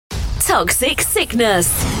Toxic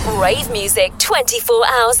Sickness. Rave music 24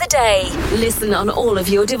 hours a day. Listen on all of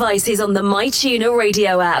your devices on the MyTuner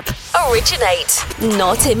radio app. Originate,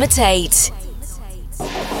 not imitate.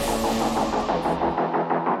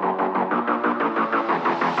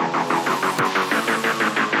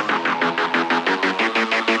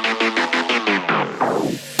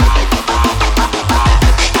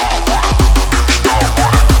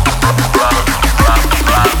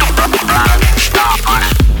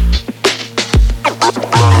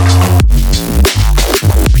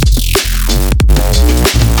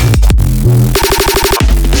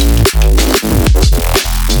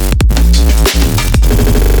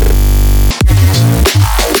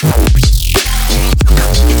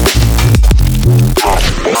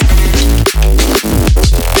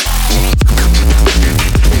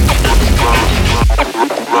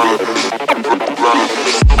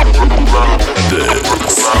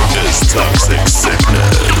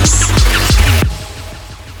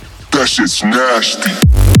 Shit's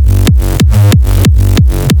nasty.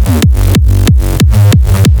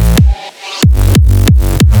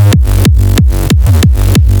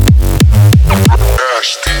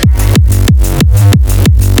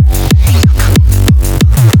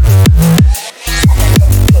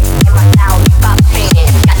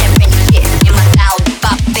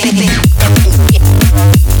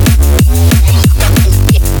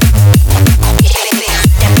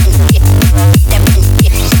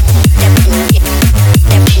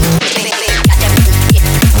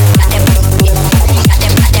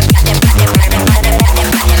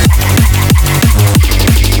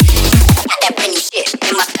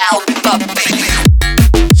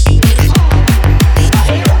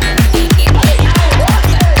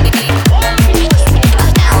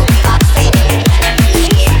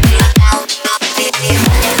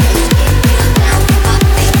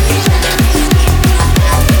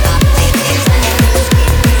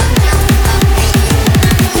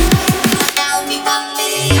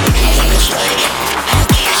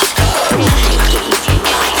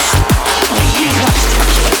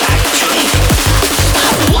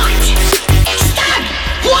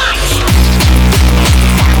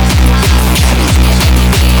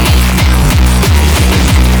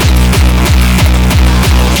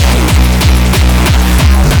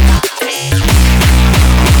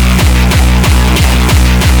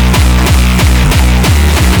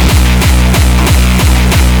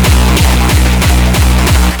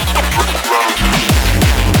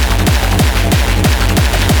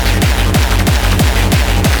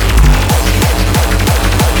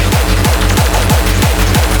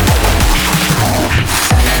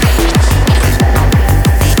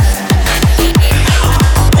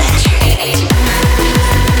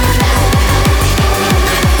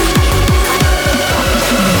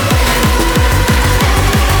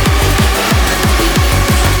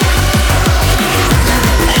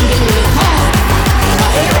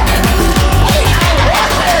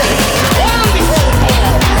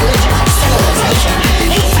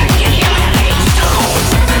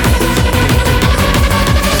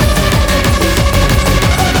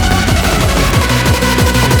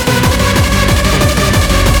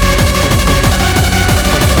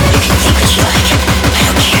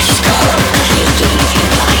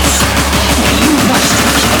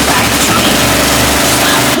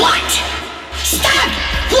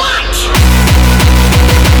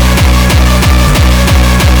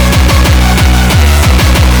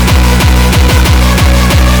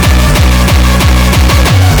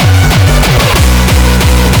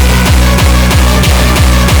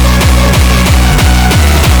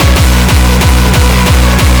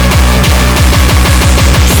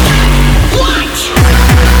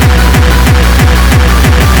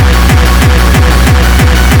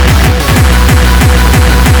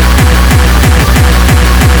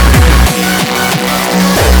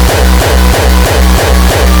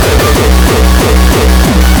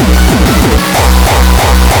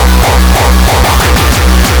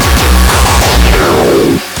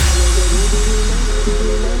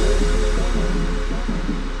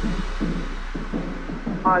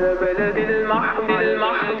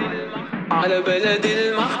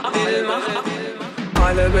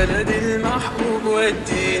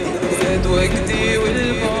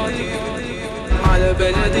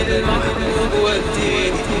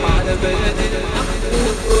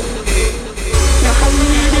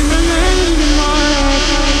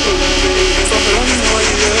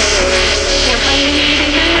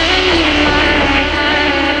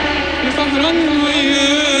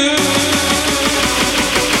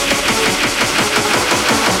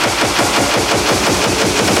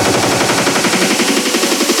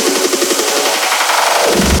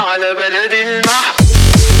 على بلد المحبوب.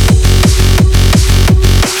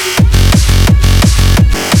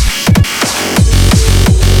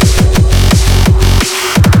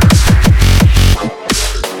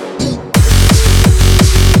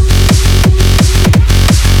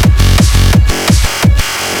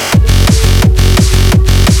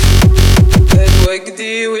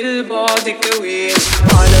 وجدي والبعد كوين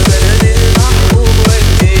على بلد المحبوب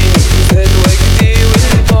وديني. زاد وجدي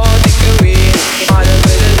والبعد كوين على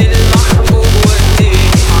بلد المحبوب وديني.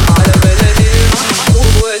 على بلد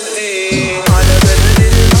المحبوب وديني. على بلد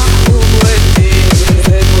المحبوب وديني.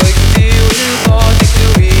 زاد وجدي والبعد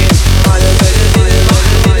كوين على بلد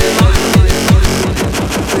المحبوب.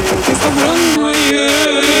 صبرا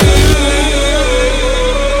وياك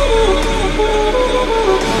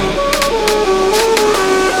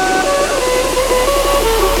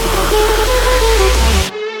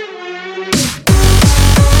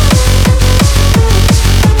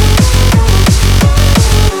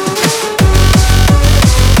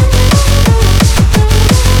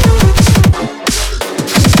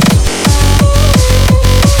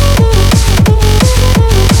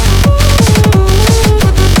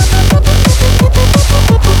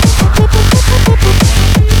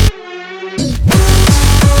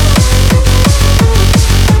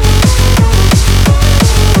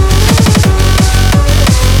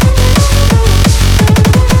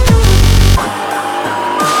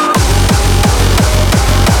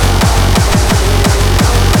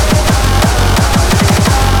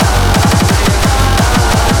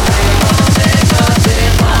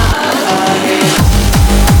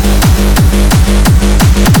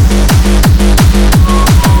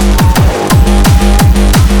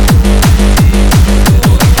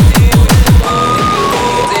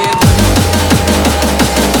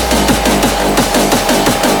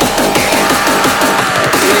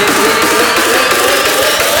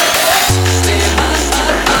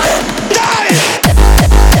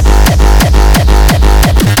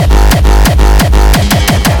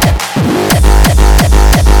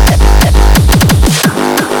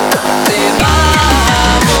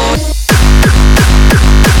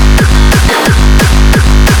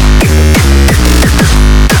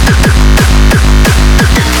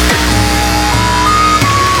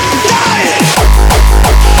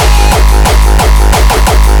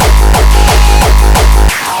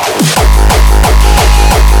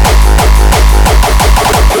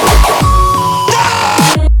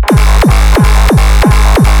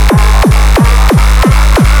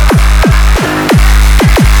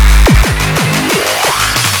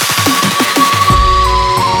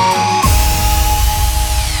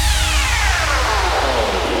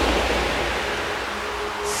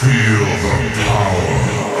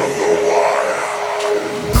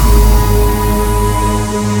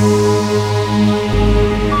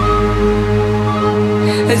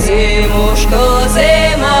Зимушка,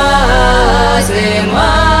 зима,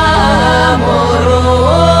 зима,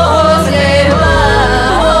 мороз, зима,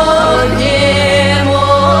 одні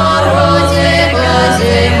морозика,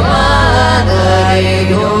 зима,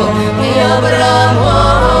 дарю я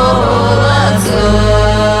брамолодца.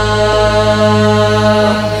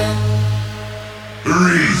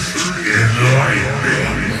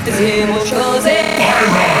 Зимушка, зима.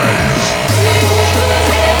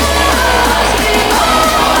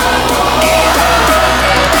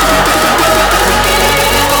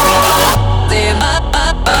 Зима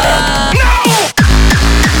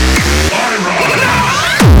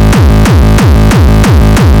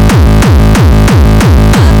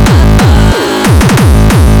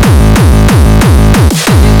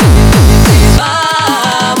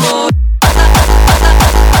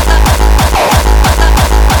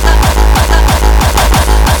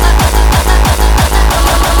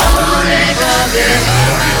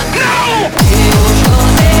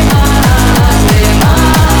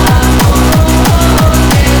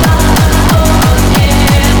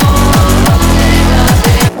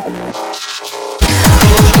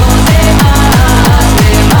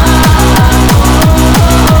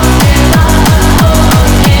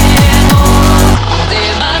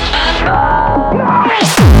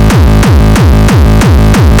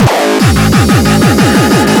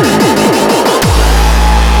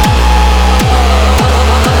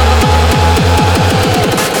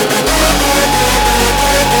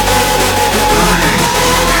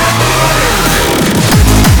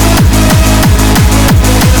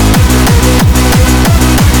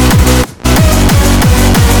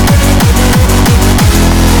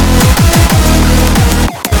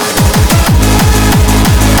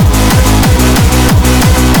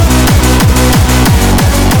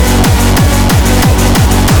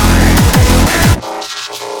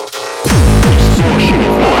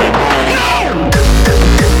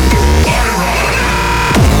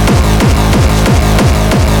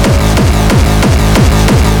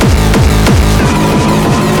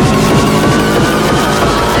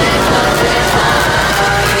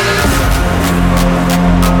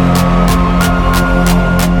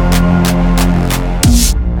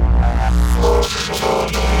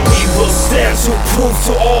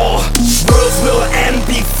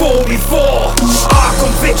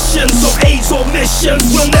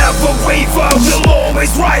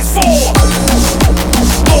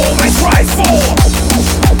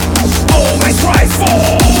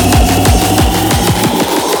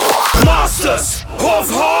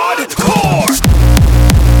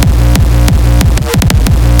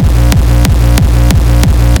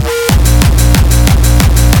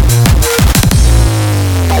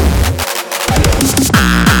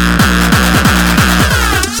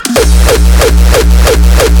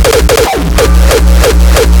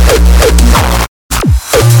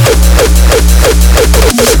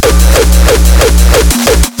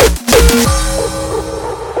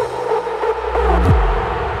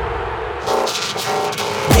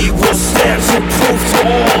will stand to prove to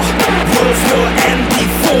all. Worlds will end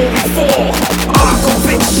before we fall. Our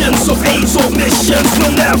convictions of age-old missions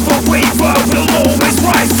will never waver, will always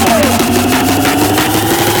rise for.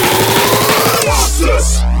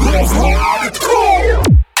 Monsters, love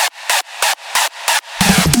hardcore.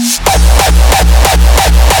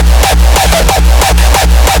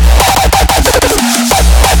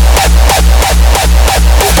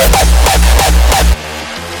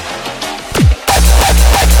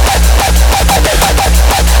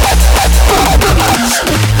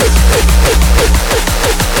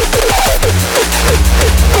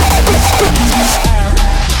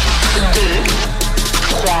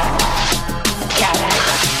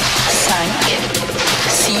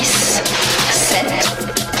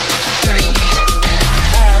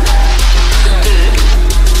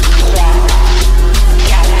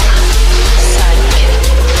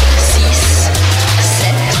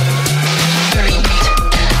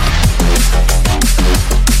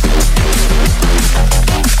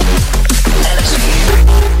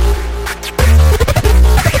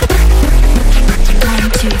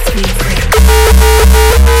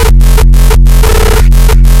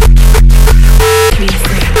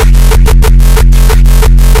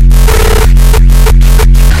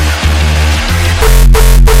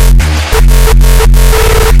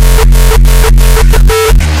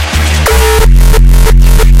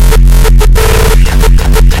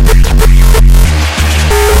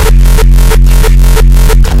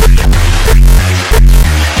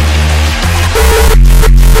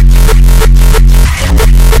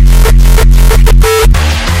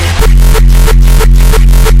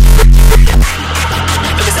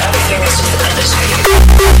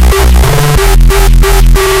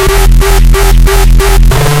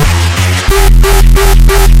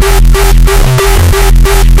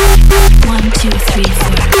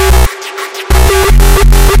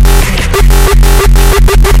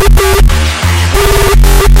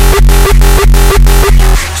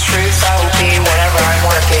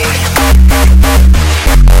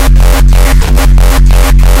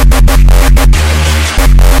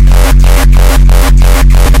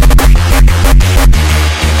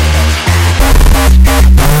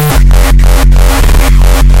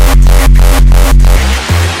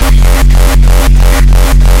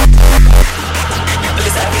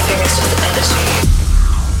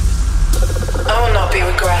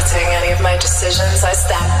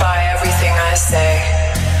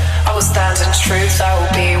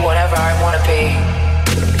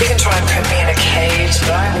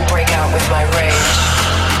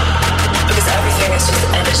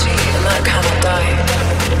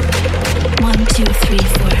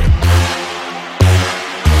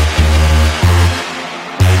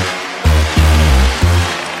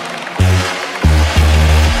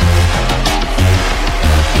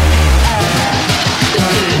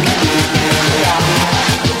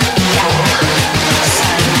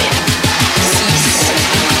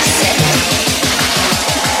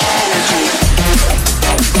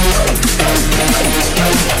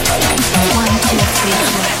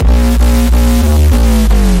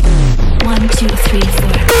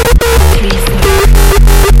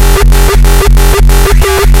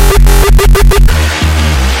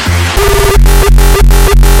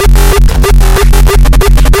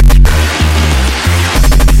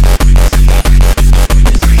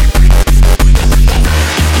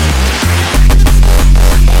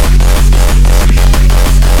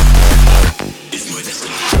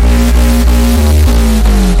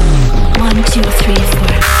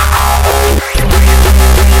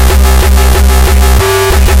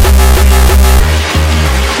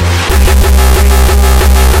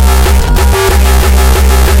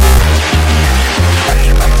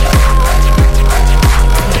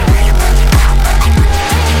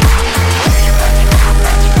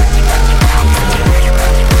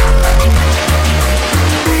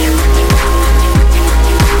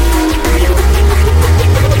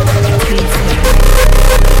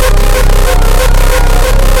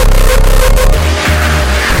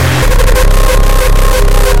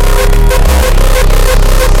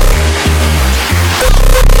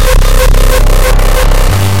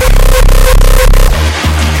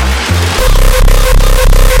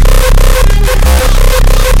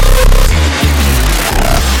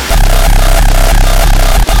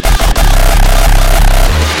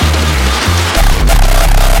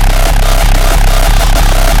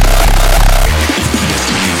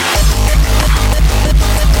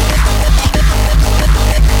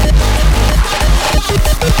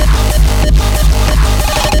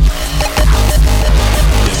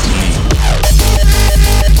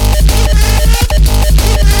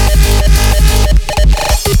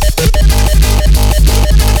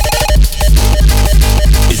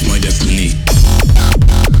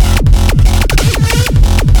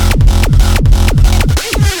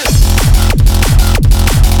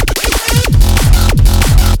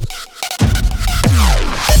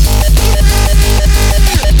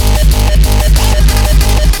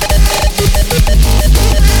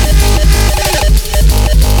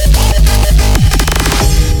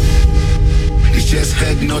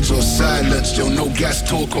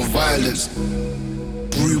 talk of violence.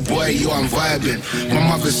 Rude boy, yo, I'm vibing. My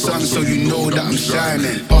mother's son, so you know that I'm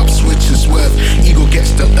shining. Up, switch and swerve, ego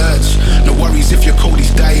gets the urge. No worries if your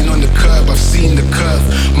Cody's dying on the curb. I've seen the curve,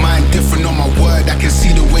 mine different on my word. I can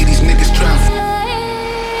see the way these niggas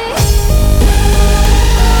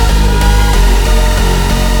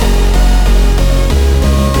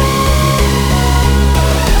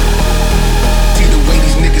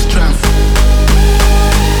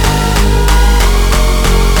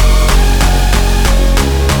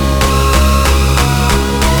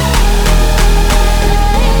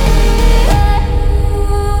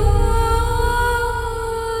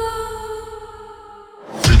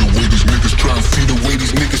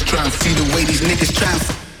try and see the way these niggas try.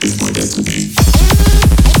 It's my destiny.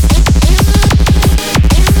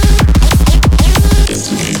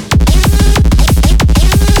 Destiny.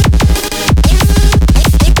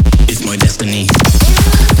 It's my destiny.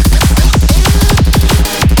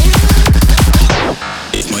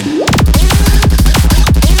 It's my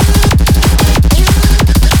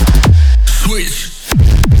switch.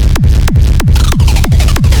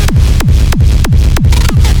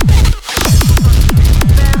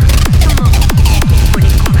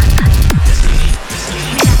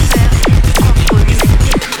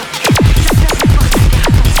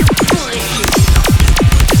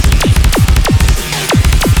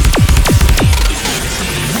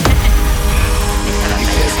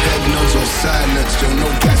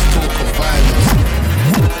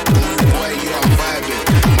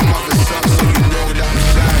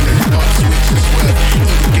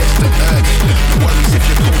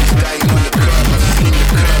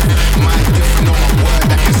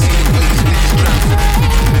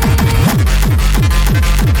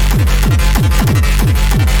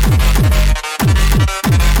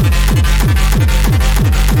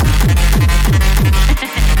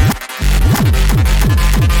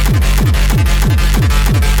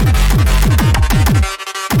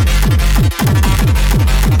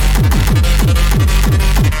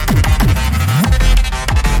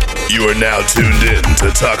 Now tuned in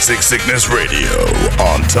to Toxic Sickness Radio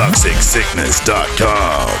on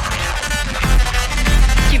ToxicSickness.com.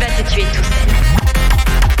 Tu vas te tuer tout seul.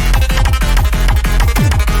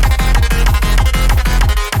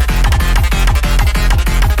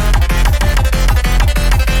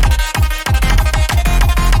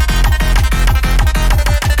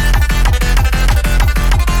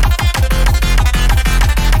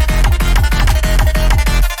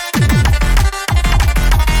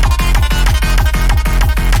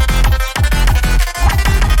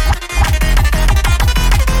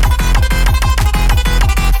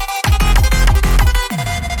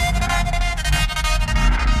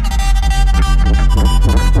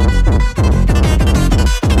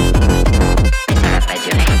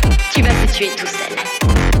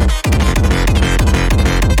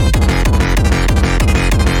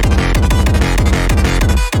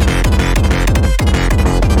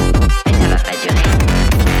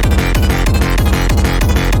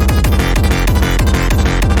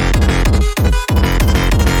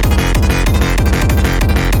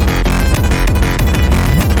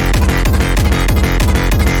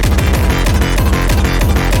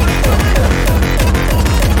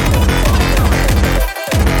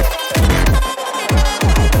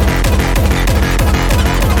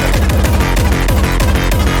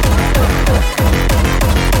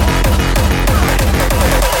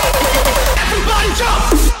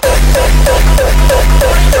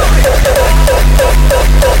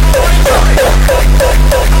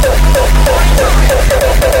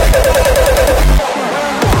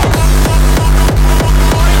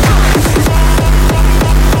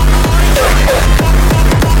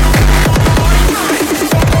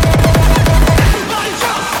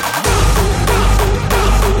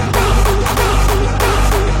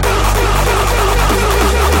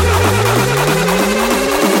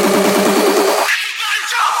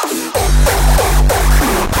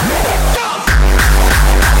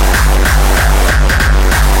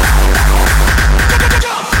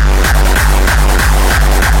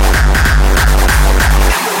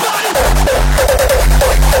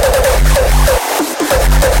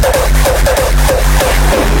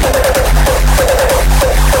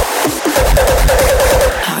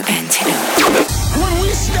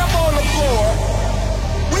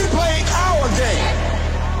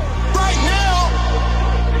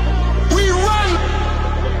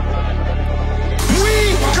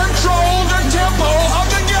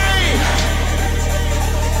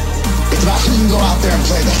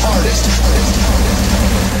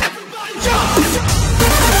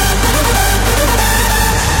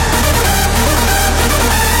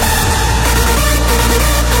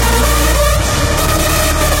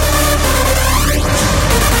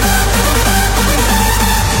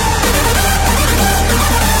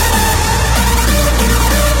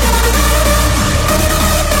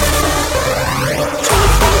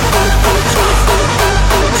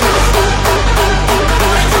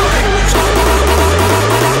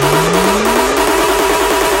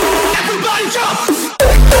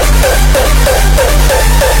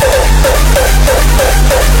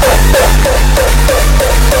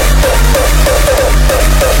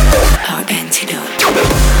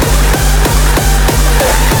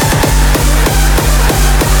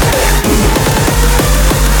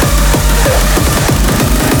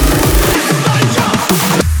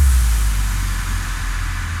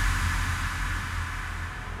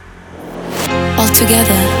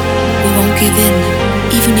 Together, we won't give in,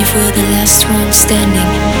 even if we're the last one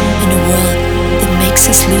standing in a world that makes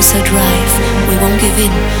us lose our drive. We won't give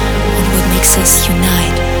in on what makes us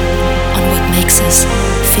unite, on what makes us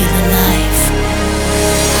feel alive.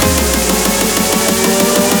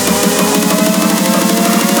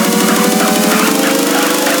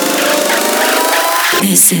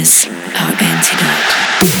 This is our antidote.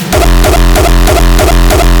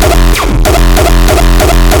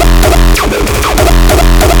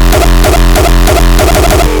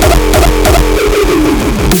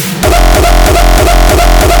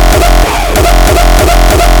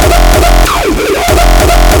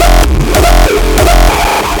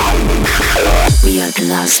 We are the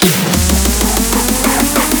last.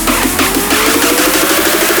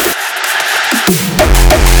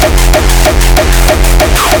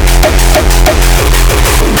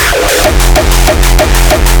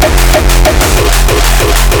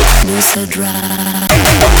 Lose a drive.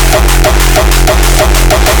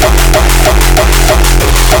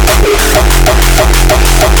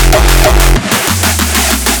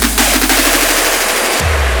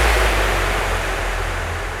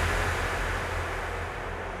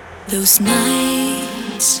 Those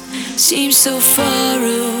nights seem so far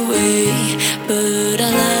away, but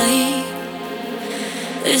our light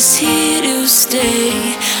is here to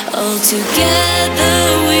stay. All together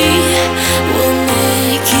we will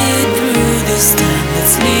make it through this time.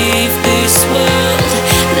 Let's leave this world,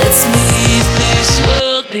 let's leave this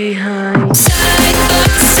world behind. Side by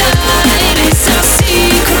side is our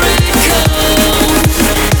secret code.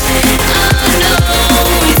 I know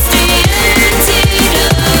it's the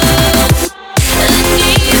antidote. An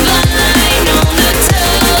divine on the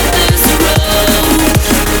toughest road.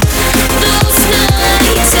 Those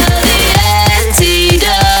nights are the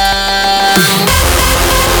antidote.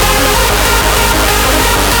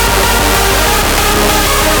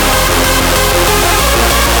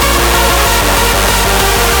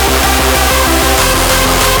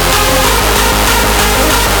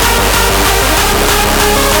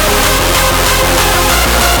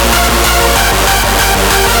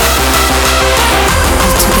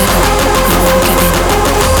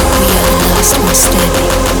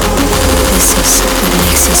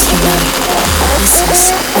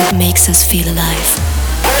 Makes us feel alive.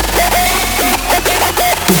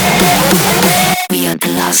 We are the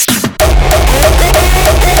last.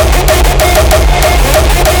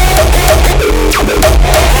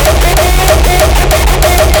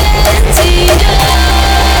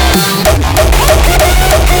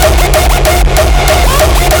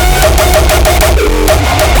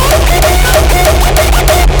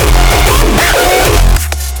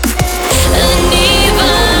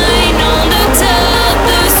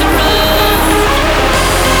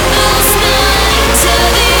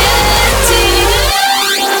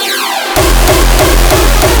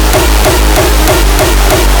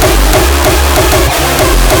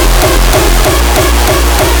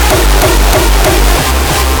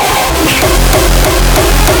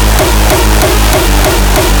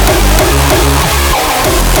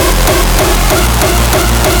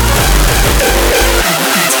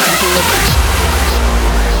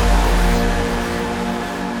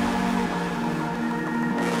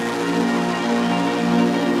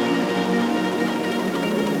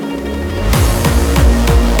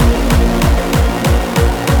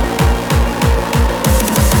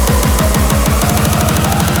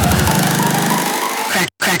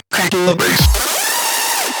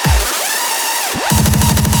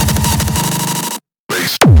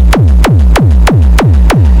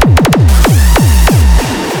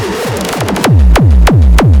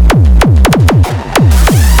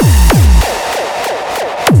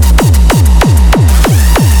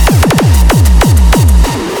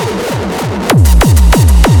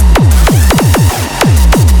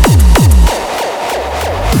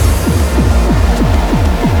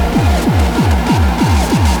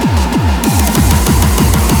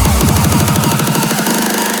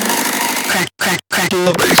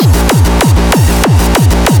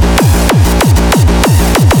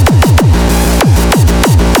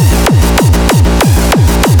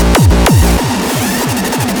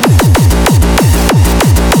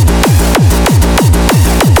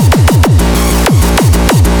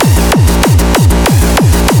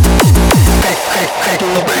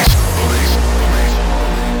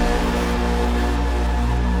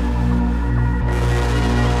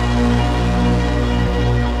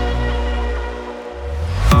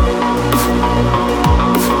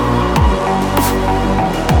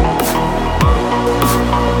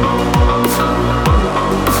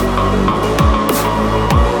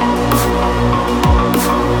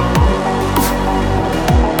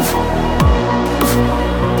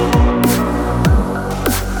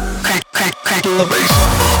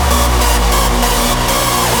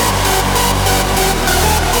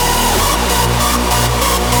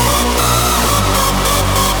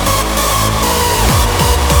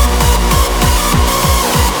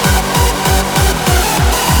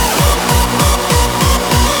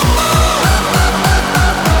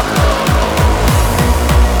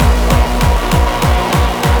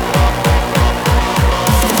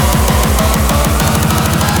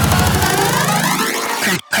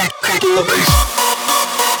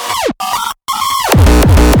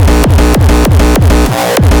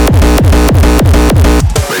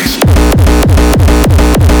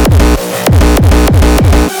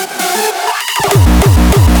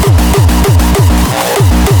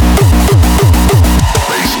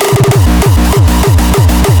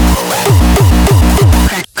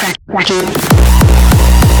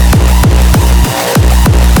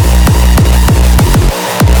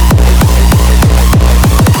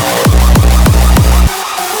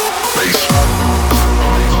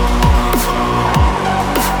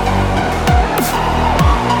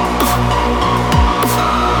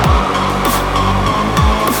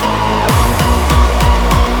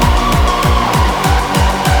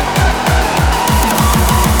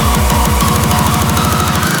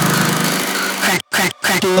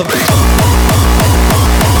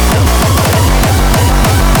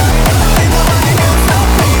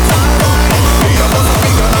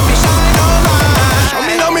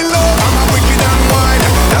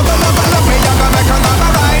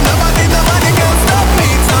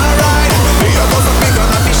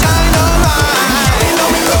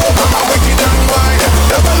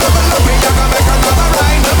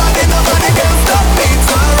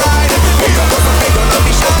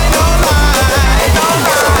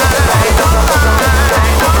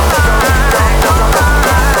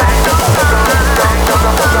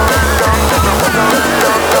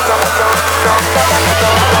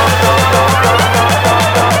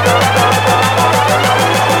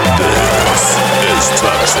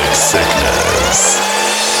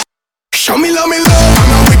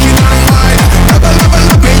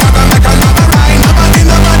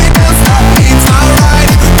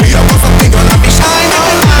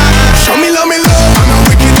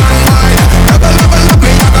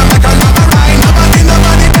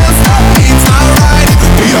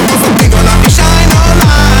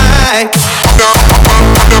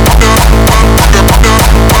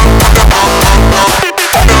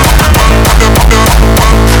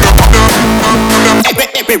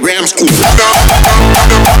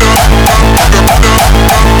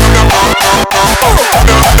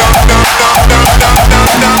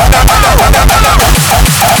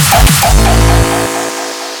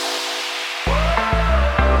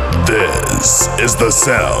 This is the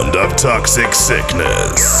sound of Toxic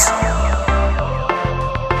Sickness.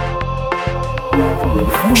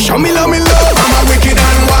 Show me love, I'm a wicked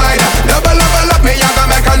and wide. Love, me, I gonna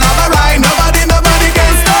make another ride. Nobody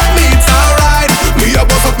can stop me, it's alright. Me a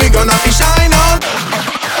boss of me gonna be shine on.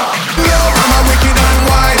 Love, I'm a wicked and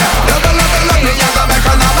wide. Love, me, I gonna make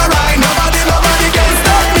another ride. Nobody can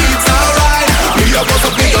stop me, it's alright. Me a boss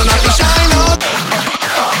of me gonna be shine on.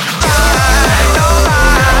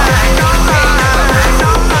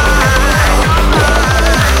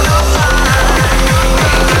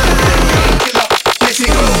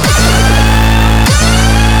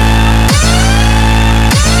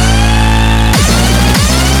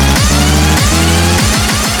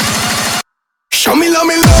 Show me love,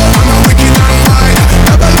 I'm a wicked and wide.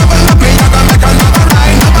 Love, me, I gonna make another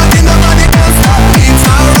ride. Nobody can stop me, it's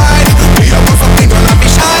alright. Me a boss of me gonna be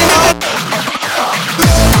shine on.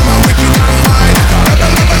 Love, I'm a wicked and wide.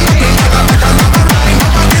 Love, me, I gonna make another ride.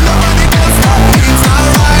 Nobody can stop me, it's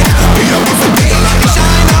alright. Me a boss of me gonna be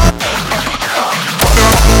shine on.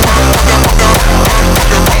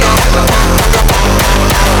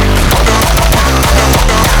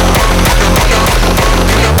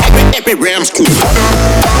 Epic Rams cool.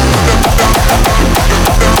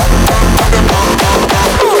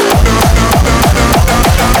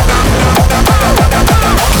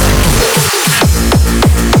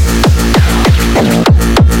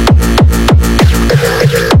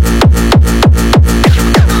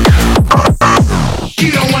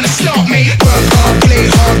 You don't wanna stop me. Work hard, play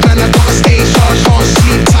hard, man, I gotta stay sharp. Can't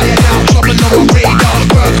sleep, tired out, trouble on my radar.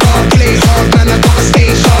 Work hard, play hard, man, I gotta stay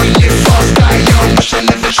sharp. Live fast, die young, wish I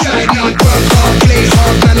never tried none. Work hard, play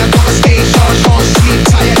hard, man,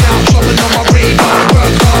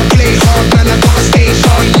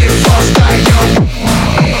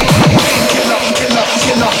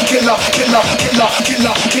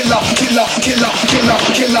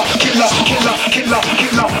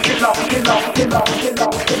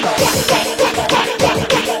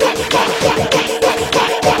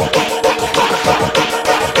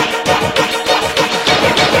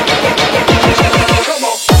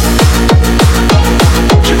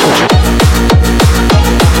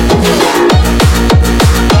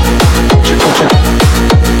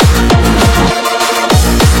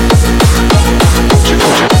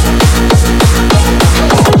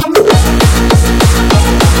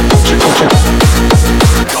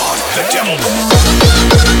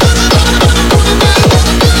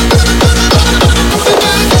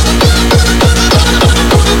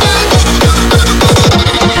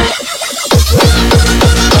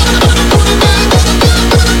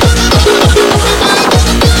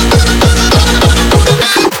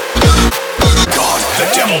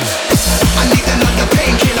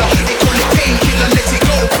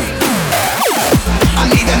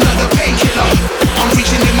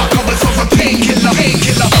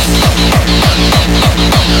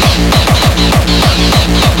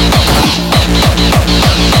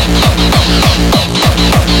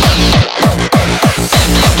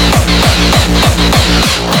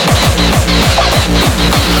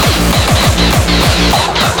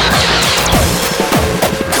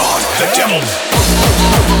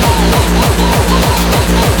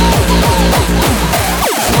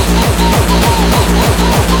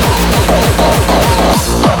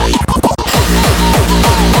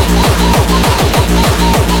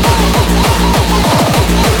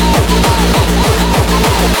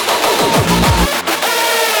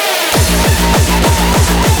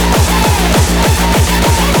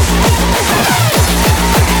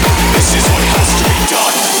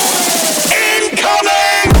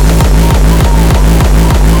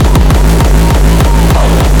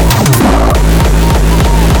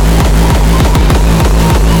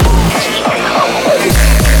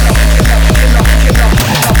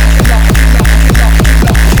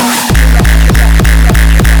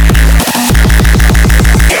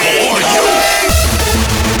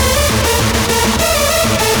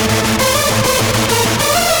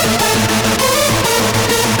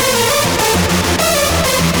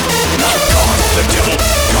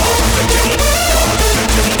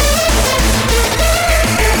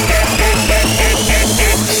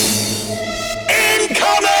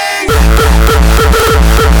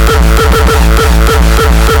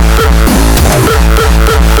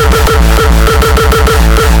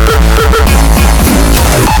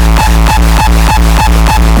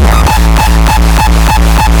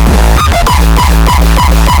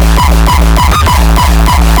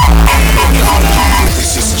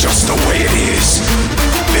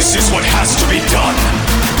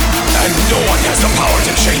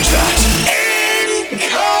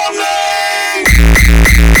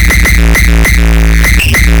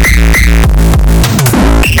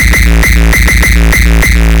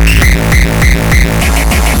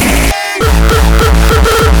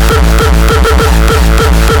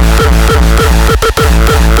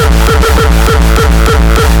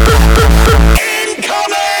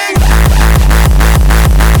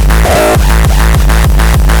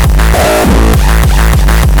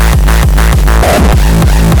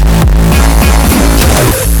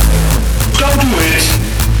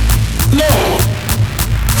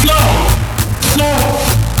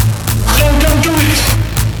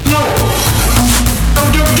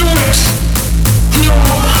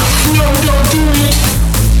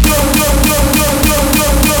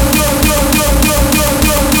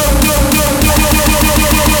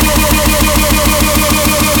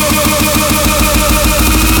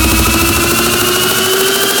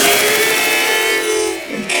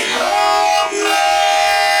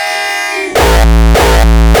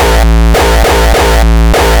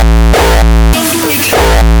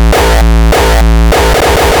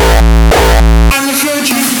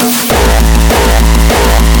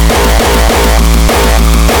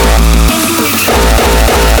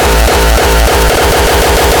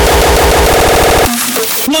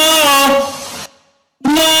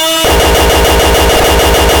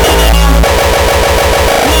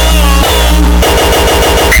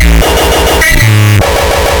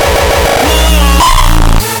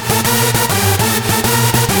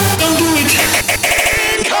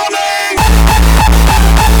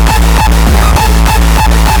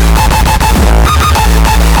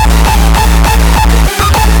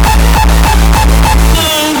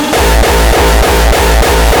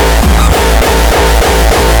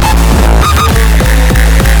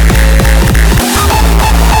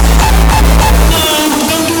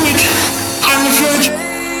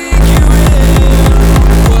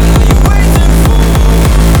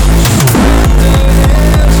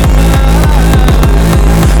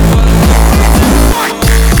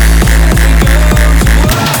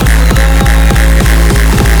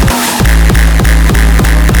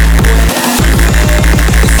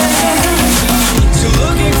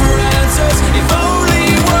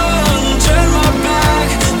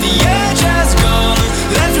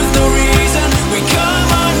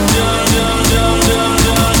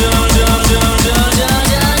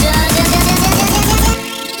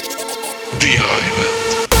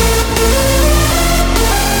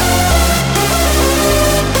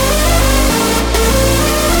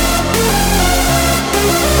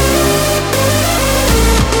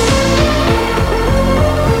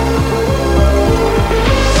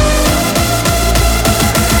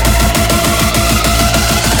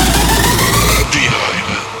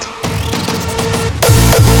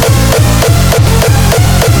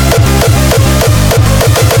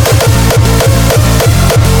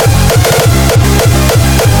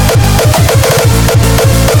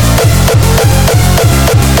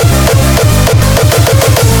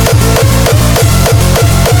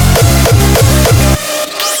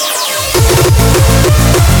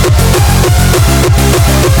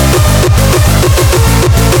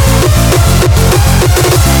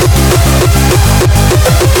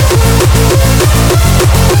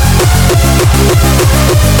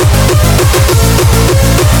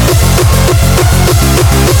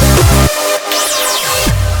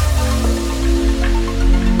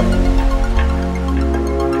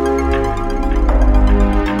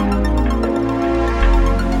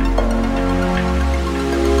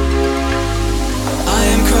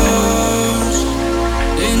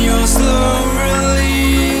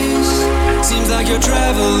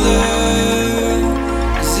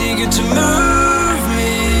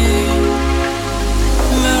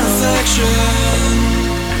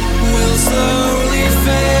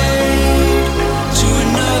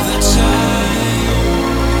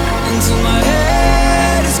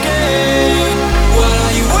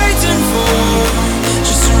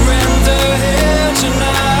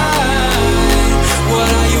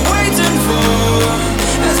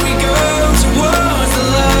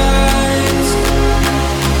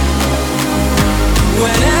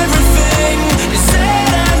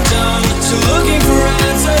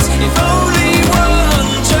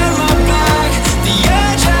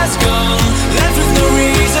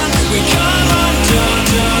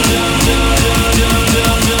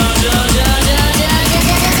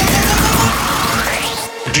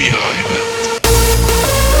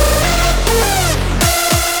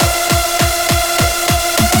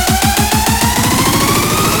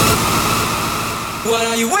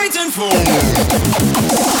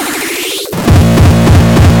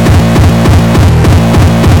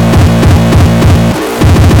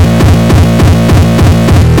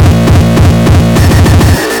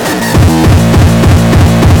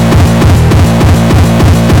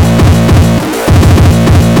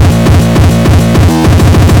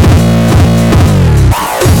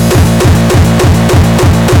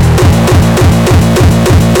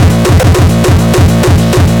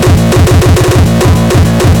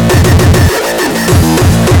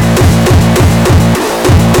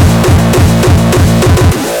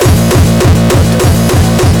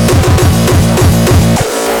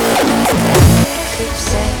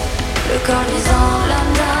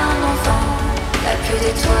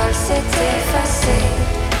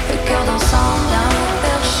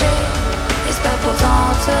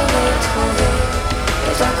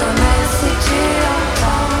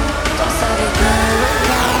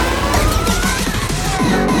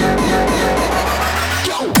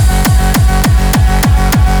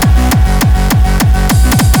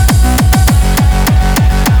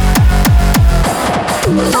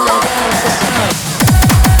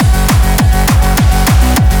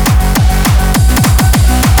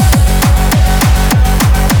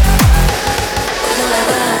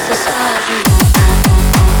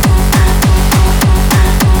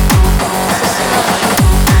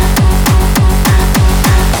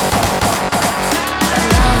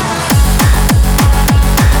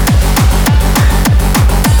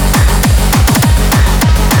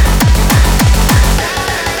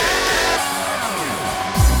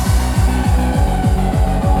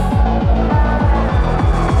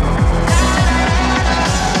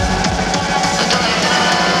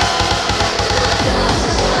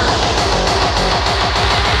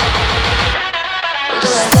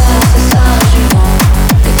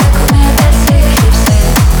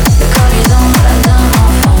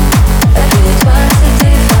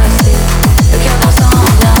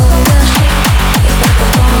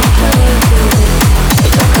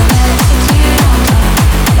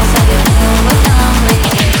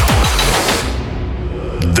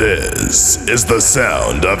 is the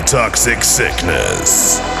sound of Toxic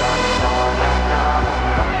Sickness.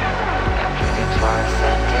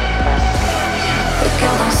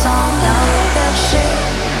 Regarde ensemble là au perché,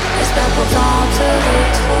 j'espère pourtant te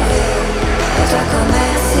retrouver. Et toi comme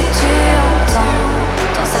elle, si tu entends,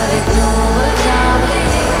 danse avec nous, reviens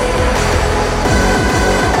briller.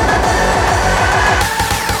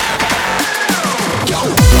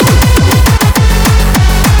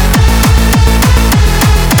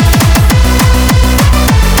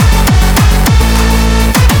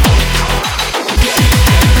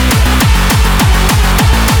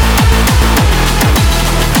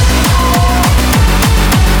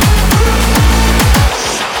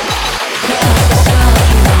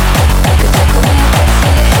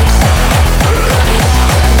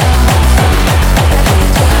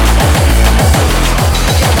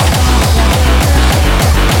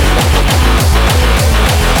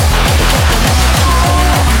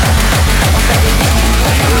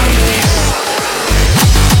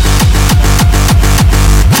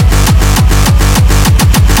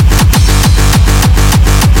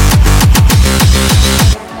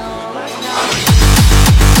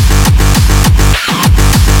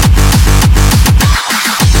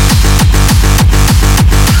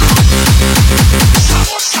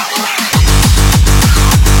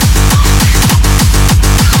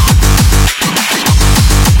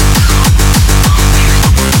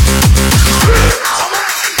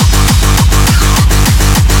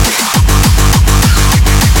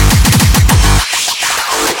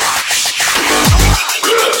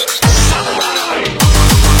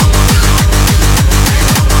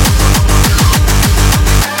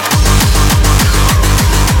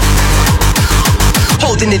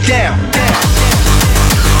 It down.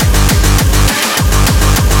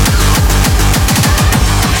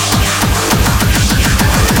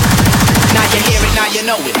 Now you hear it, now you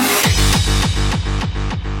know it.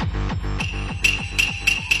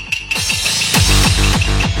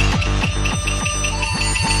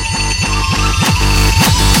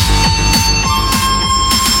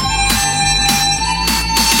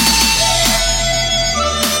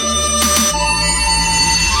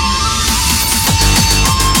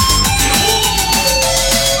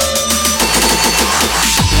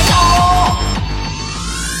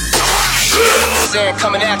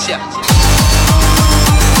 Coming at ya.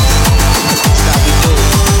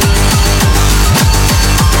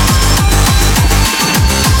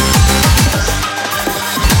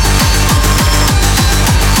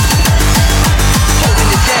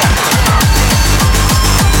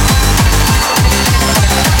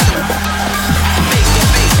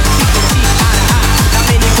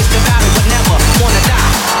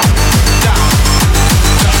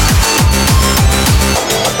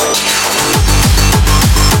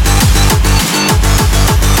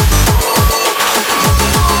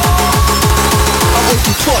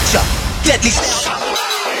 Deadly shit.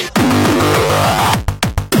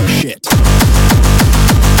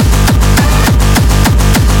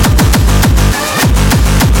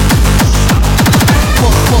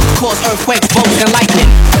 Cause earthquakes, bolts, and lightning.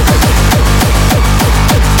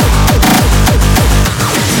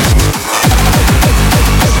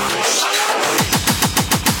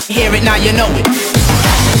 Hear it now, you know it.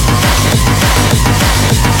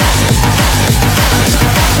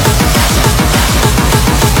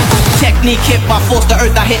 Technique hit by force, the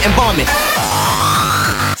earth I hit and bomb it.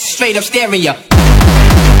 Straight up stereo.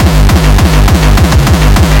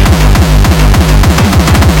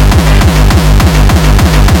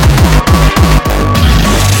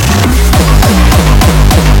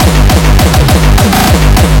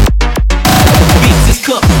 Beats is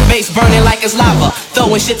cooked, bass burning like it's lava.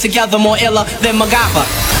 Throwing shit together more iller than MacGyver.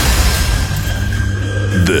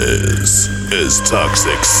 This is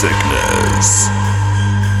Toxic Sickness.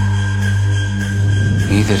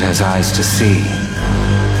 He that has eyes to see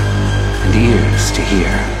and ears to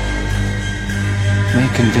hear may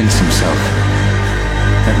convince himself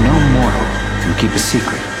that no mortal can keep a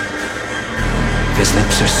secret. If his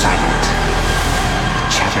lips are silent,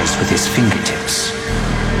 he chatters with his fingertips.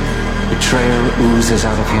 Betrayal oozes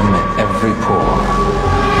out of him at every pore.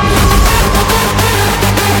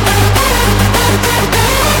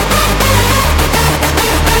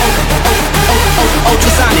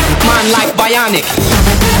 Ultrasonic, mind like bionic.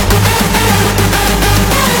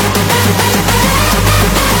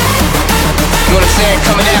 You know what I'm saying?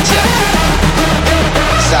 Coming at ya.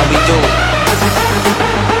 That's how we do it.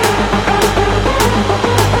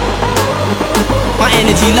 My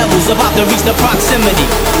energy levels about to reach the proximity.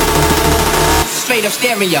 Straight up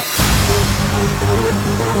stereo.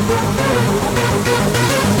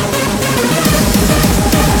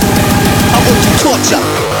 torture.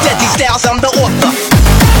 Deadly styles, I'm the author.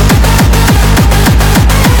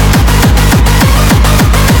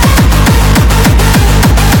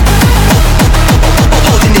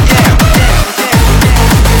 Holding it down.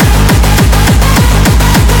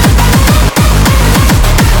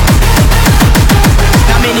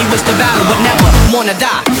 How many wish the battle but never wanna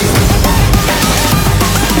die?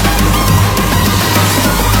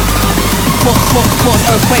 Cause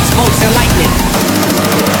earthquakes, bolts, and lightning.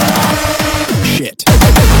 Shit.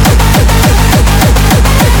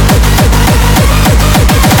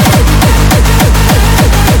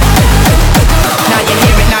 Now you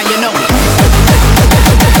hear it, now you know it.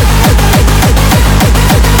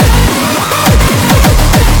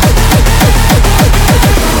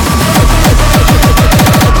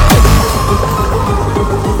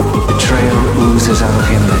 Betrayal oozes out of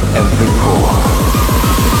him at every pore.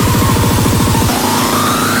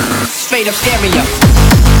 Straight up stereo.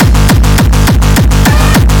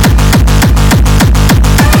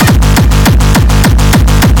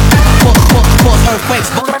 Cause earthquakes.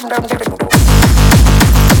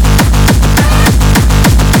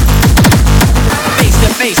 Face to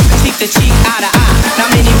face, cheek to cheek, eye to eye. Not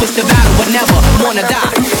many wish the battle but never wanna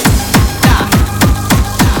die.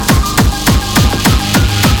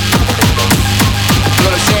 You know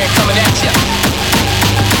what I'm saying? Coming at ya.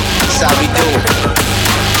 That's how we do it.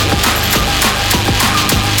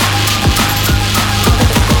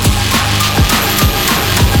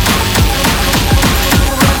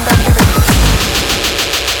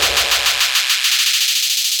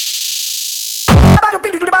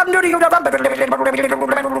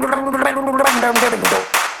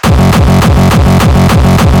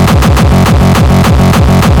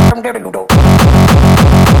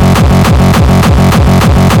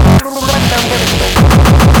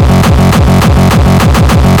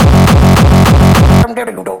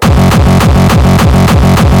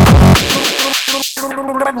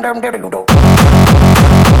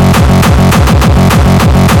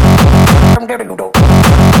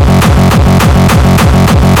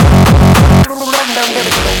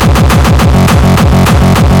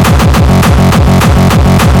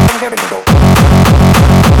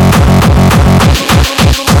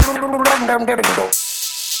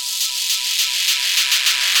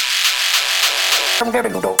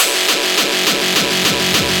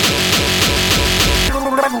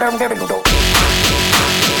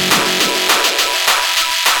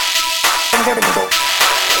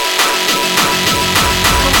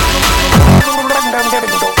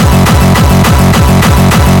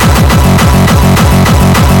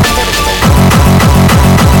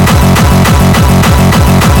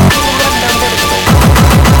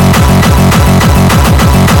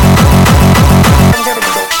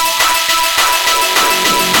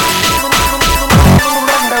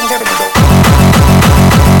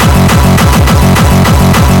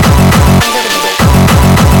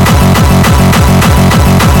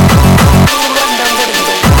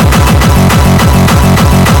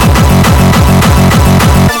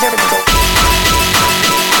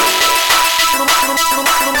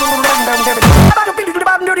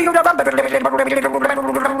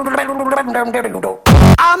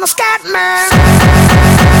 I'm a scat man.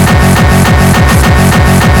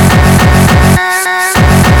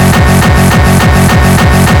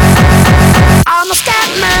 I'm a scat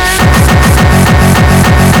man.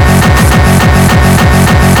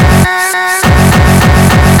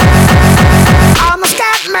 I'm a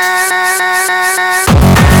scat man.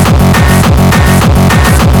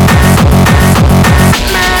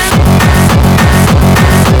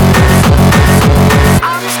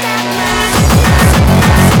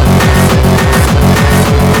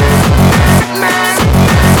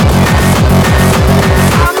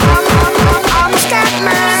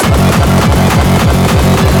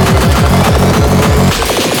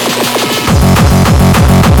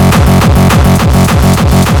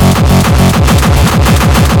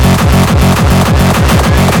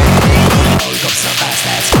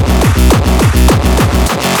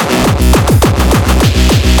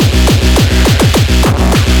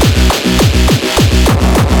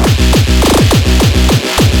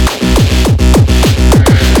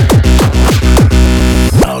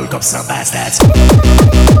 Some bastards.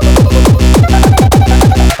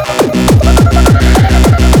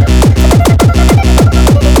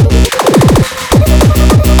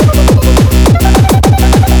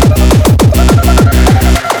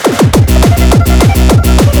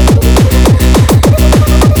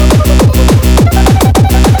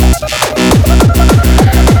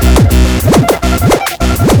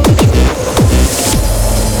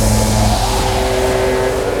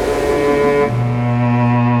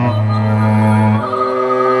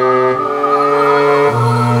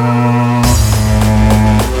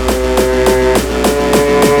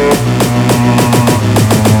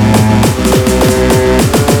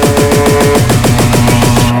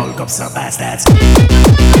 bastards.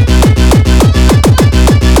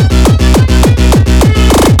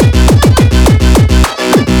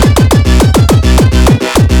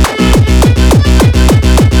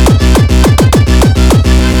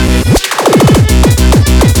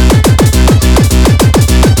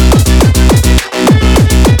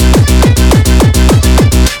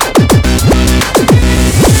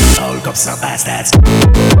 All cops are bastards.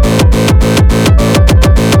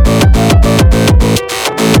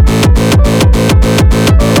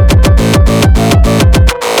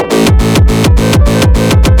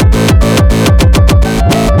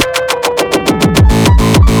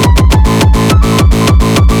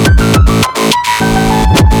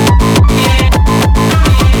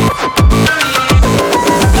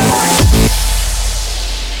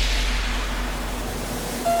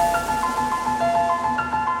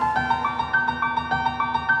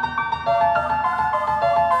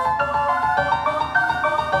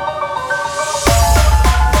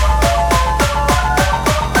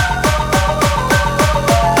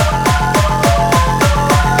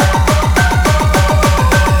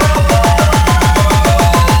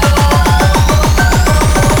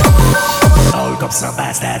 Some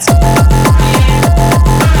bastards.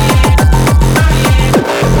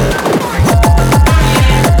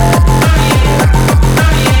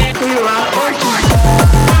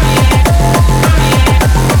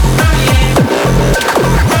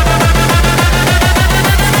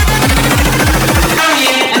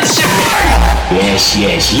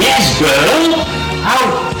 Yes, girl.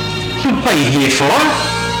 What are you here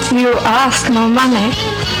for? You ask no money.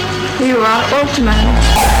 You are Ultraman.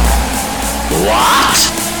 What?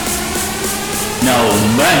 No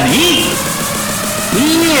money?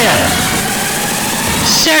 Yeah.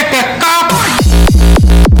 Circa cop.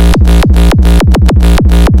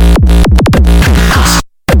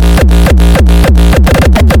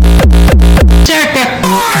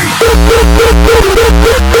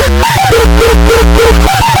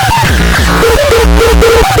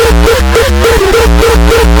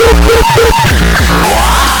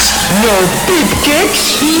 What? No big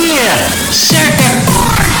kicks? Here. Circa.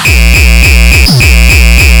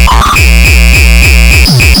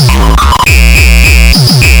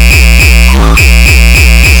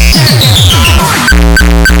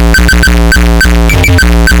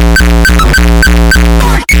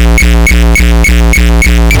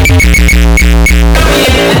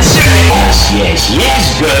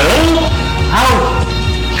 Yes, girl. How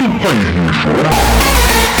to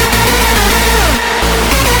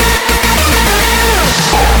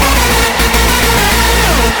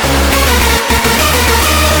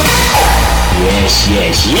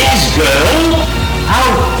Yes, girl.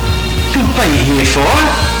 How to pay here for?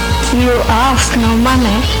 You ask no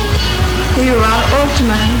money. You are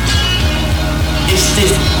Ultraman. Is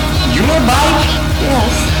this your bike?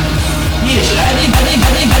 Yes. Yes,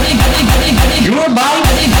 your bike?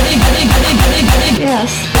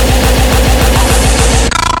 Yes.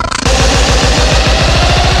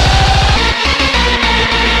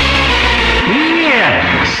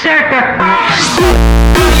 Yeah, circa.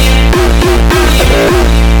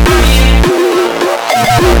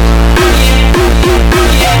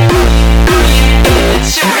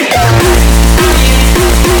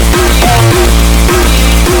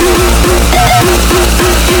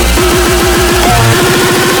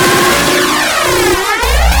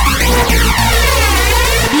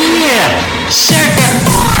 Yeah, circa.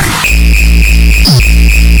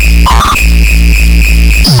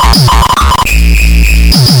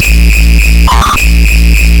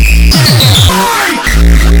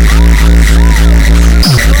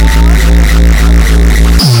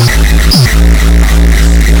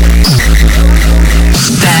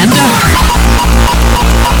 Stand up.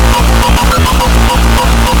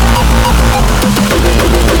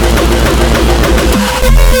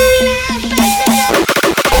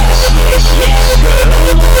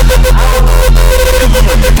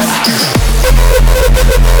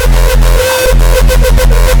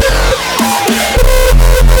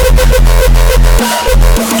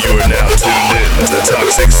 You are now tuned in to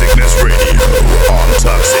Toxic Sickness Radio on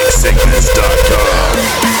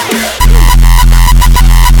ToxicSickness.com.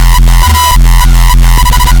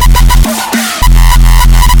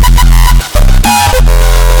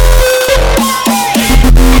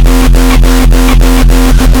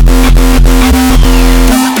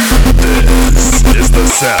 This is the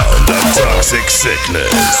sound of Toxic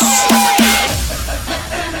Sickness.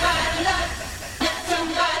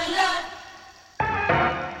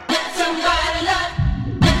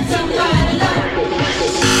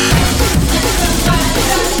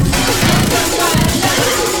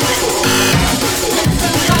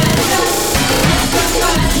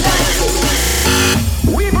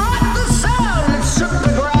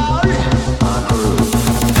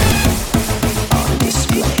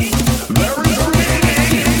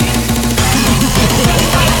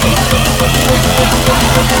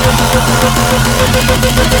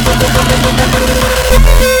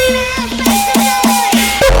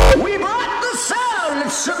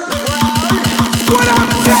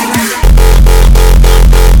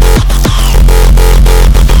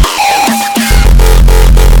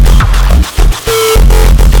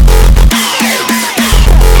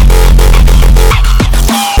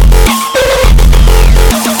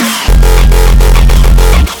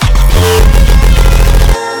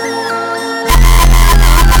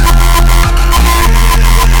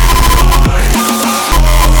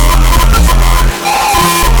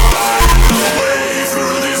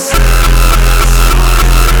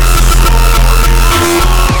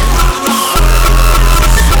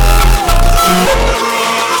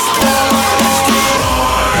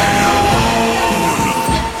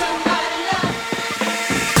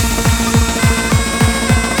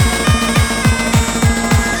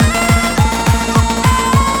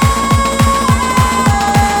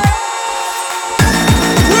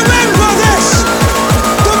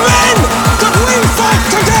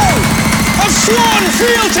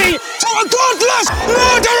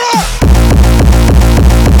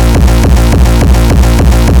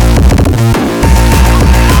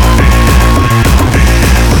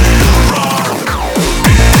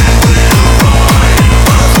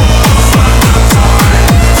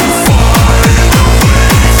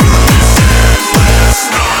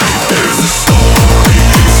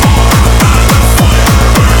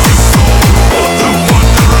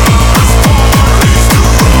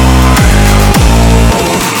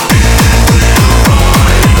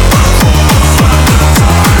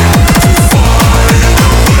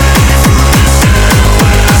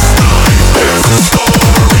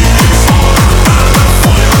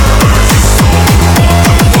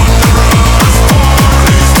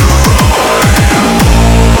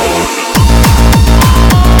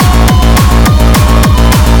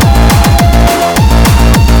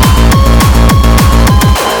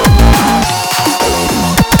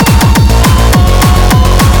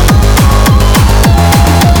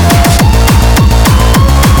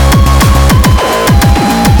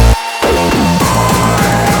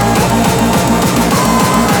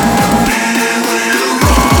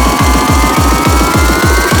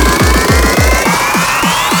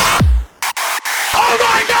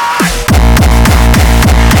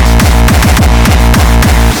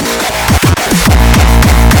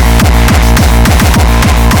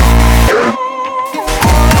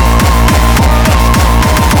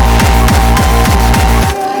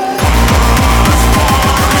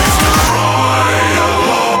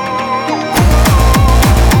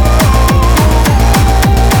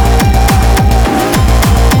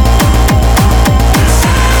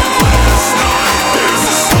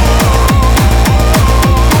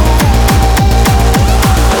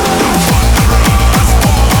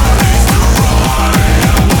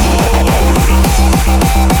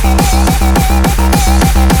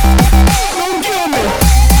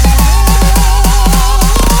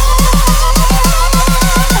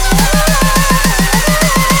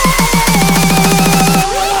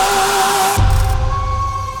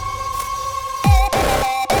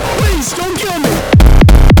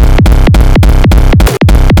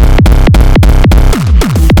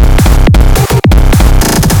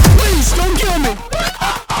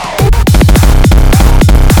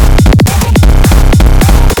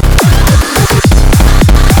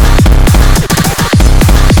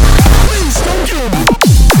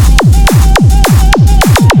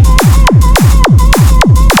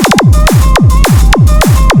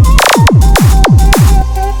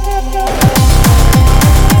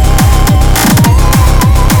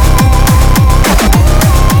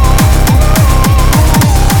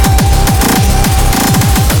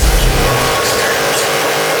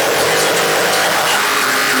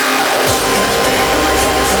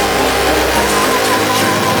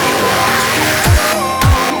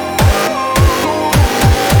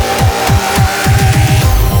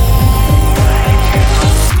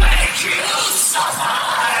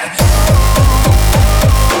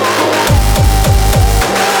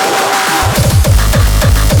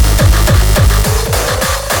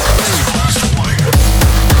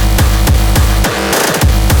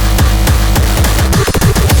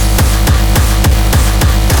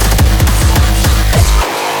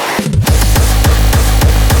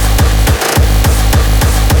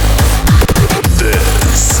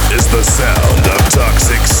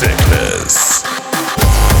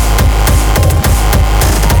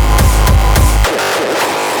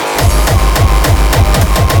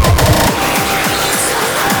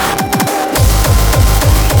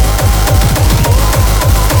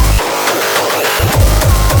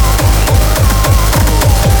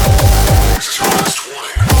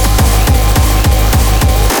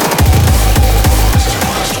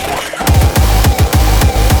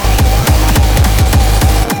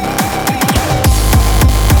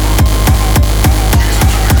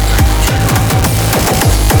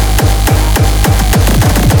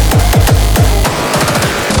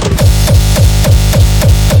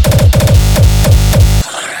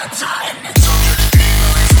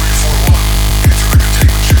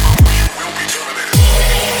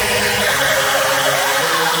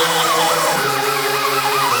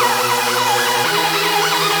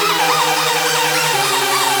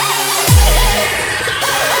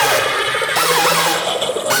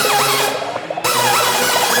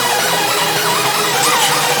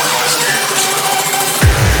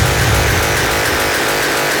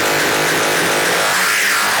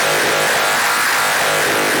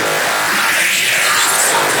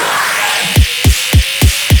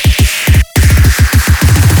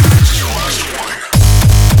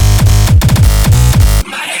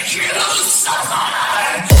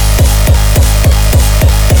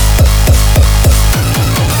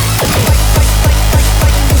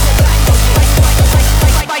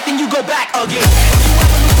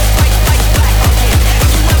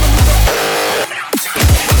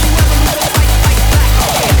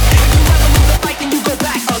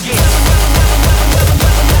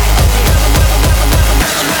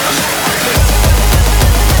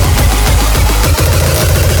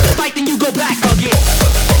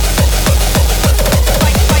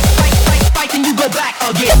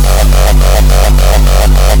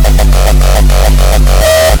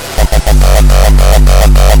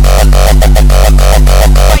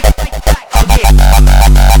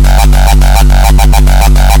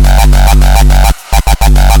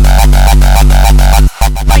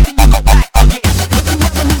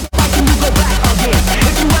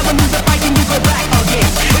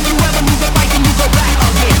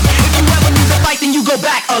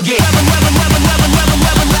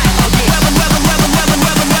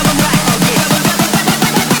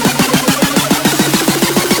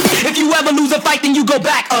 fight, then you go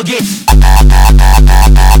back again.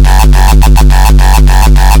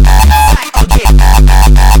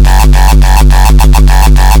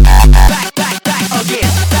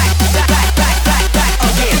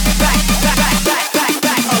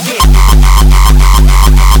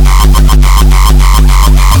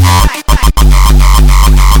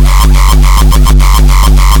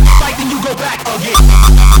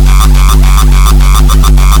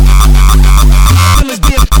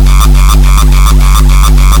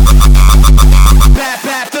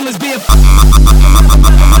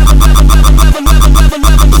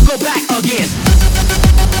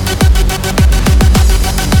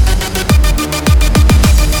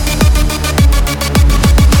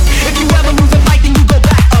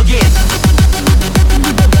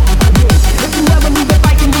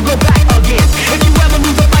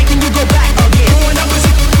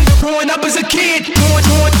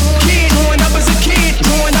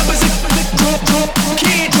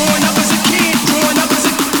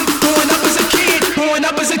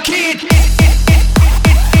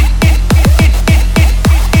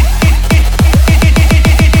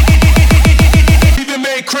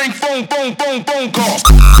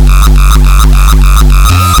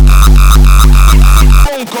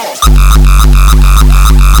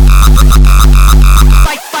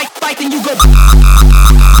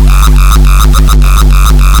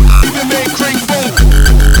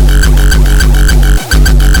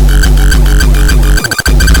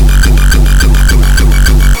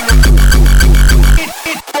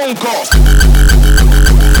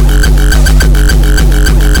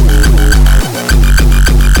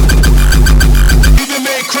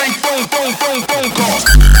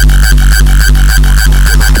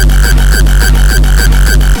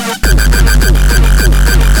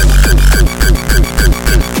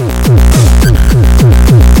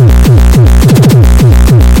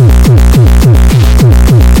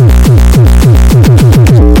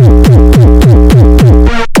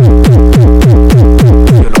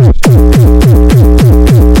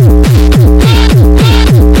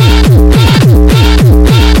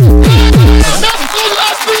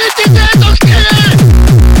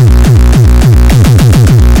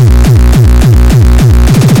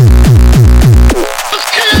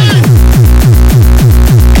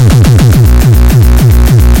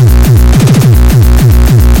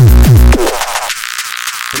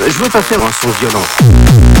 Je veux pas faire un son violent.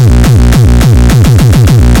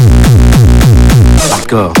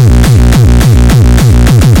 Hardcore.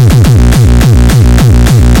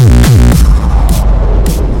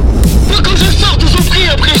 Moi quand je sors de son prix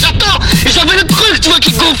après j'attends et j'avais le truc tu vois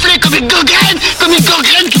qui gonflait comme une gangrène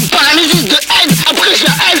qui me paralysise de haine. Après je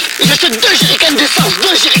la haine et j'achète 2 jerrycans d'essence tu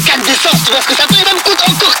vois ce que ça fait. Ça me coûte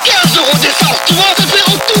encore 15 € d'essence tu vois. Ça fait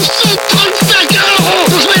en tout 135 €.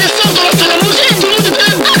 Donc je mets l'essence dans la salle à manger. Tout le monde est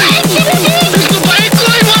même je peux pas les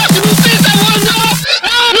couilles moi. C'est mon fils à moi non.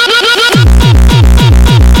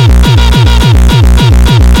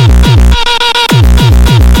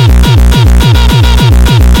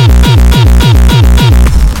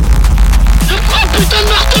 Je prends un putain de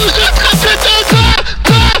marteau, je l'attrape la tête.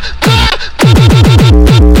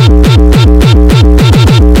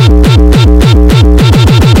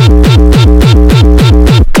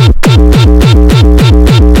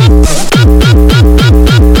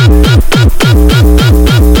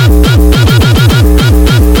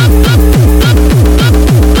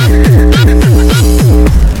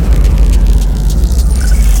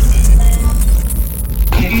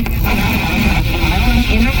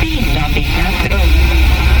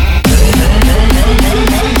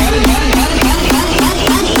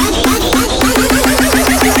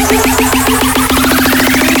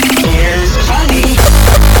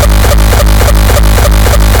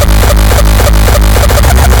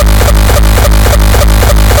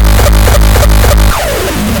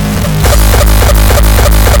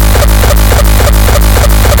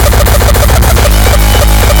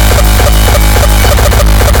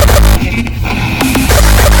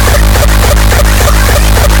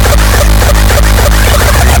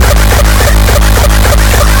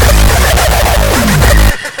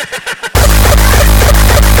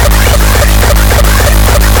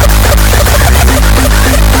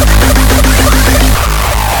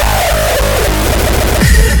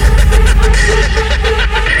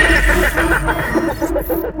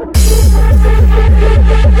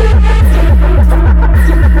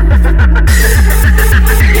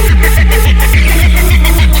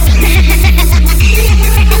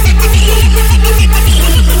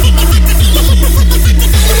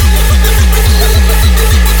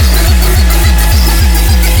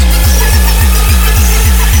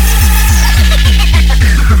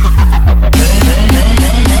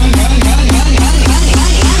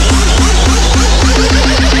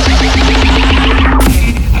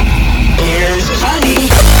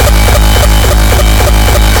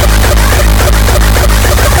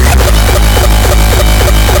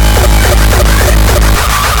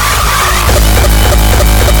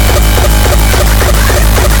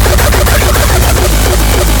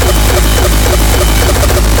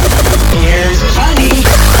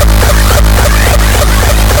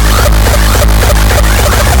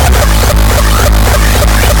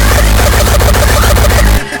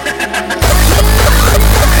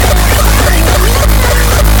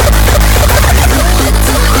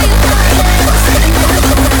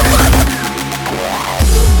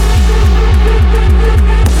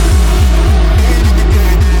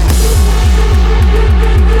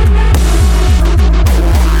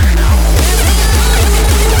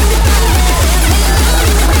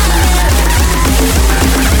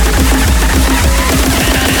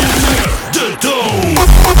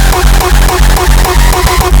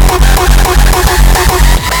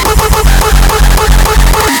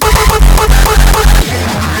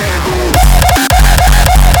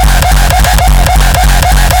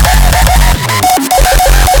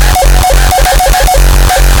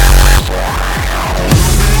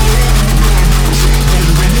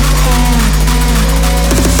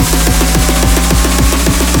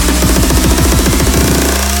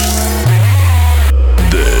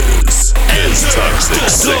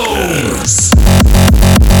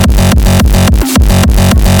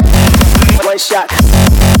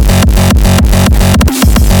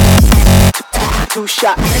 two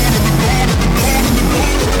shot.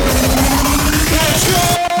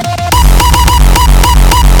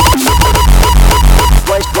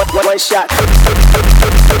 One shot.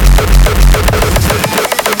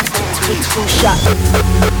 Two shot.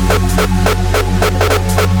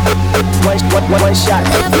 One shot.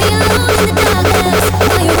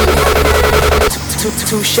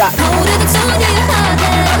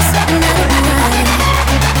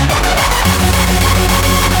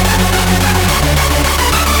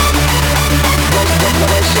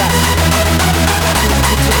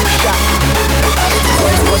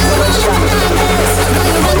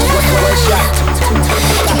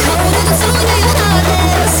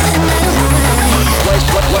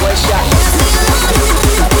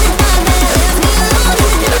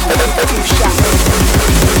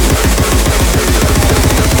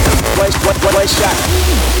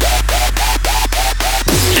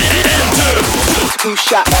 Two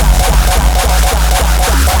shot.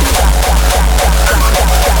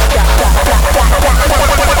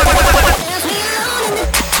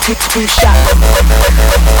 Two shot.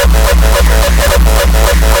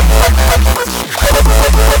 Two shot.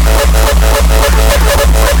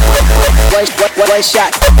 One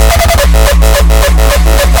shot.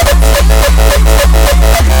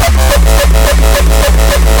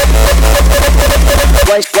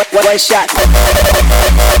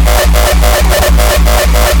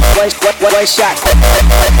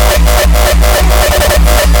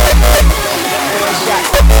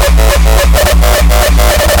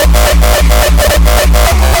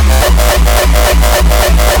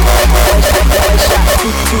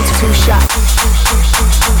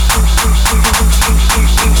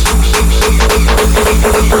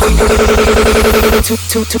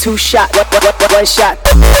 One shot.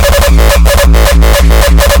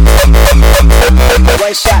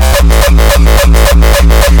 One shot.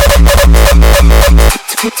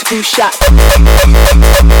 Two shot. Two shot.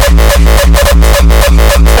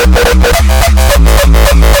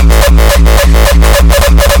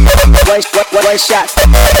 One shot.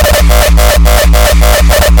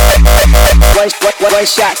 One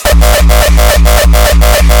shot.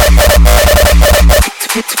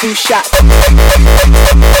 Two shot. One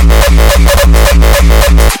shot. One shot. Two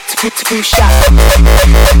shot. Two shot. One shot. Two shot.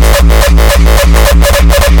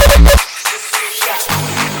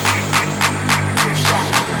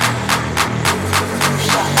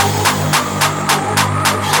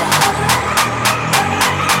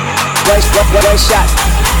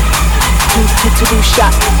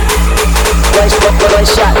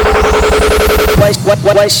 One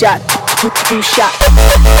shot. One shot. Two shot.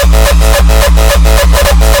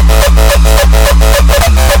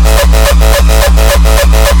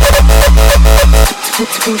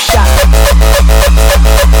 Two shot.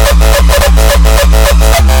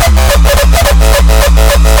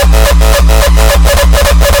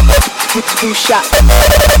 Two shot.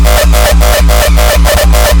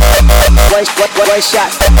 One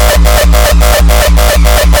shot.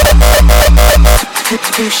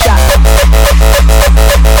 Two shot.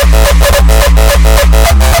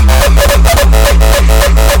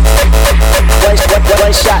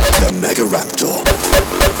 One shot. The Mega Raptor.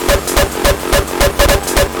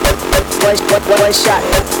 One shot.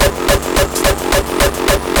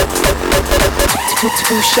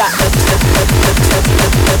 Two shot.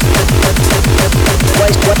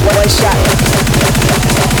 One shot.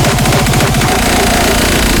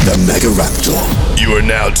 The Mega Raptor. You are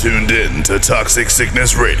now tuned in to Toxic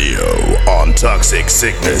Sickness Radio on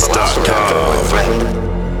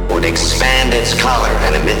ToxicSickness.com. Would expand its collar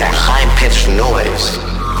and emit a high-pitched noise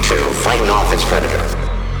to frighten off its predator.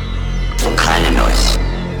 What kind of noise?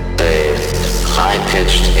 A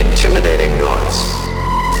high-pitched, intimidating noise.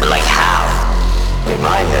 But like how? In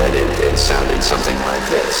my head, it sounded something like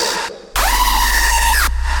this.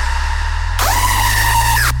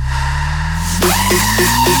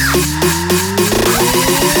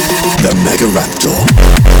 The Mega Raptor.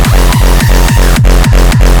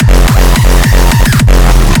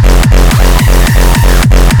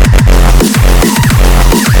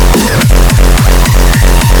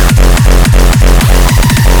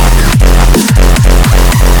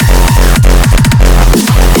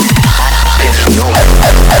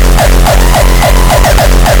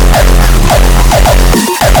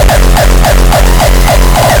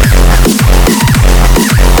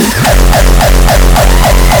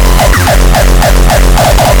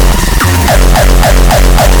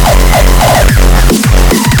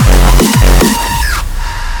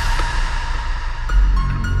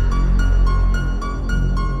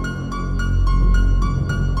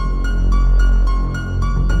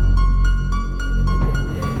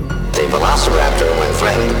 Velociraptor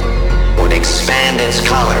threatened, would expand its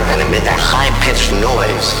collar and emit a high-pitched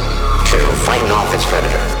noise to frighten off its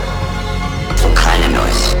predator. What kind of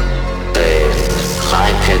noise? A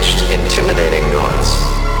high-pitched, intimidating noise.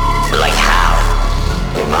 Like how?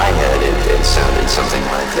 In my head, it sounded something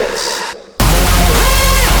like this.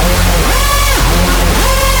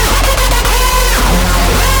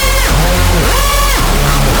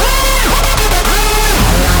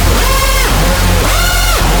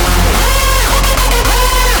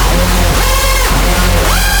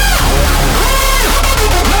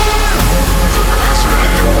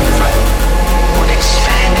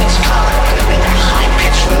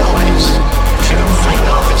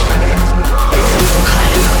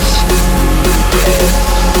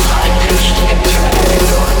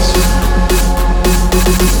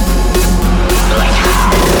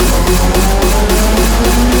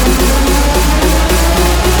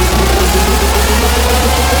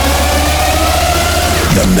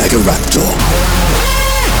 The Mega Raptor.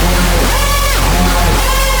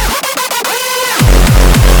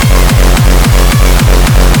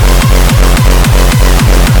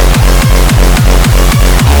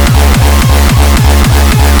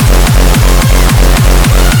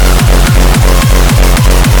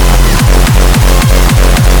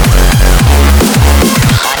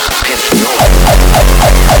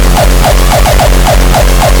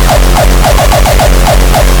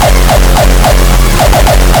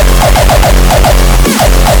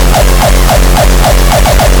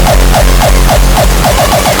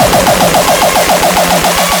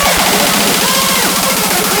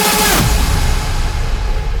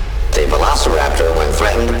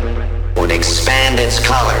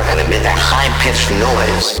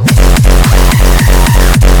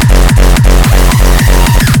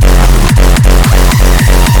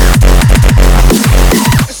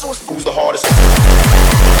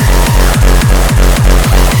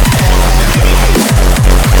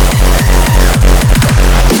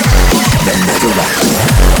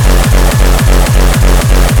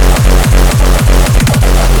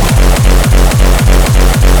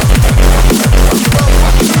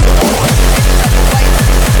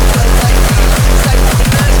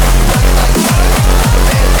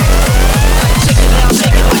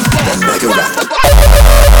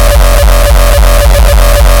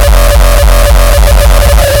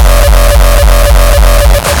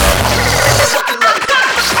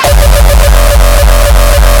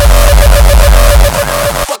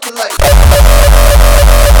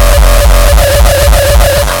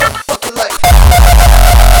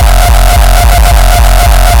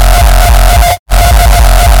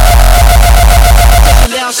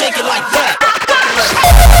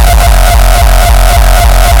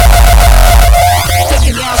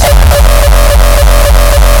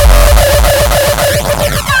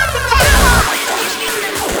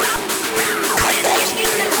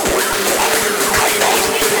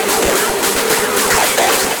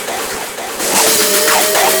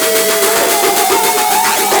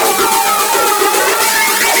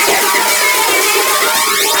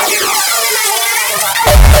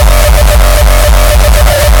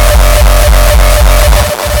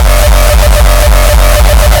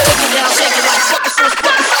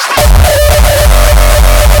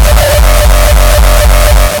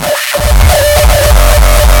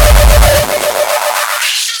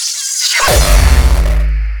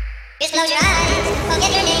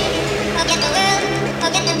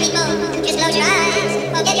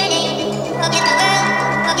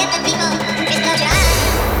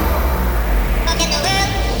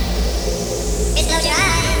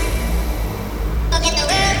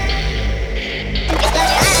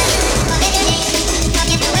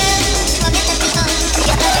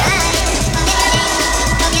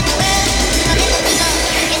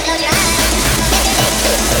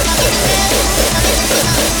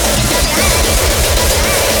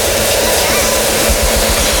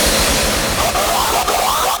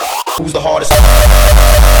 Who's the hardest?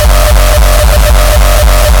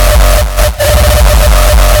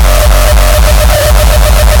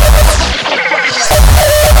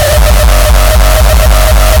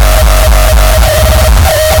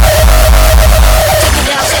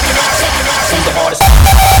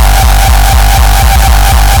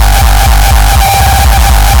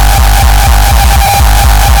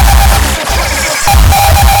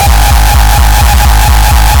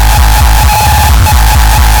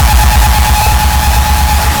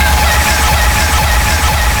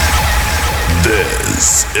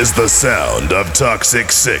 This is the sound of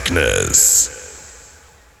Toxic Sickness.